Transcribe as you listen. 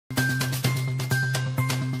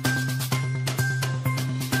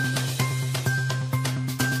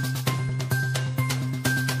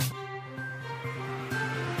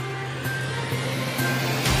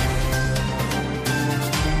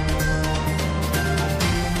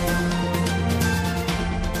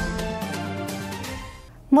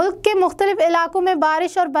मुल्क के मुख्तलिफ इलाकों में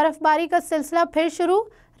बारिश और बर्फबारी का सिलसिला फिर शुरू।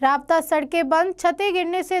 राब्ता सड़कें बंद, छतें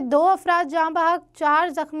गिरने से 2 अफराद जाँ बहक, 4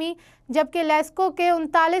 जख्मी, जबकि लेस्को के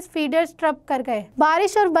 39 फीडर्स ट्रप कर गए।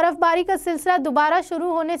 बारिश और बर्फबारी का सिलसिला दोबारा शुरू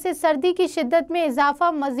होने से सर्दी की शिद्दत में इजाफा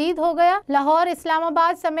मजीद हो गया। लाहौर,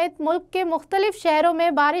 इस्लामाबाद समेत मुल्क के मुख्तलिफ शहरों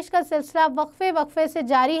में बारिश का सिलसिला वक्फे से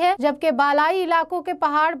जारी है, जबकि बालाई इलाकों के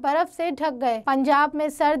पहाड़ बर्फ से ढक गए। पंजाब में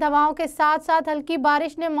सर्द हवाओं के साथ साथ हल्की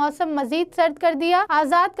बारिश ने मौसम मजीद सर्द कर दिया।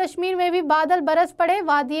 आजाद कश्मीर में भी बादल बरस पड़े।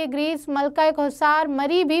 वादी ग्रीस, मलका हिसार,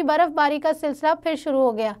 मरी भी बर्फबारी का सिलसिला फिर शुरू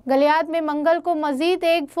हो गया। गलियात में मंगल को मजीद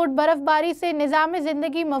 1 फुट बर्फबारी से निजाम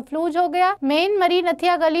जिंदगी मफलूज हो गया। मेन मरी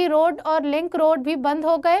नथिया गली रोड और लिंक रोड भी बंद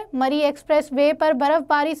हो गए। मरी एक्सप्रेस वे पर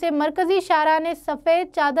बर्फबारी से मरकजी शाहराह ने सफेद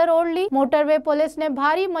चादर ओढ़ ली। मोटरवे पुलिस ने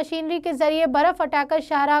भारी मशीनरी के जरिए बर्फ हटाकर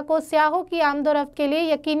शाहराह को सियाहों की आमदोरफ्त के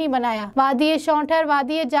लिए यकीनी बनाया। वादी शौंठर,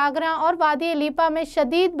 वादी जागरा और वादी लीपा में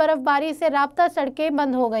शदीद बर्फबारी से राब्ता सड़कें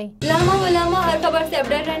बंद हो गयी। हर खबर से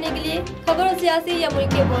अपडेट रहने के लिए खबरों सियासी या मुल्क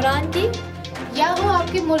के बहरान की या हो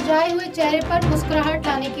आपके मुरझाए हुए चेहरे पर मुस्कुराहट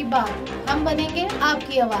लाने की बात, हम बनेंगे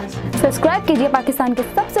आपकी आवाज। सब्सक्राइब कीजिए पाकिस्तान के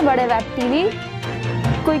सबसे बड़े वेब टीवी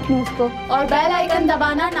क्विक न्यूज को और बेल आइकन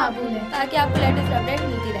दबाना ना भूलें ताकि आपको लेटेस्ट अपडेट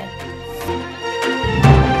मिलती रहे।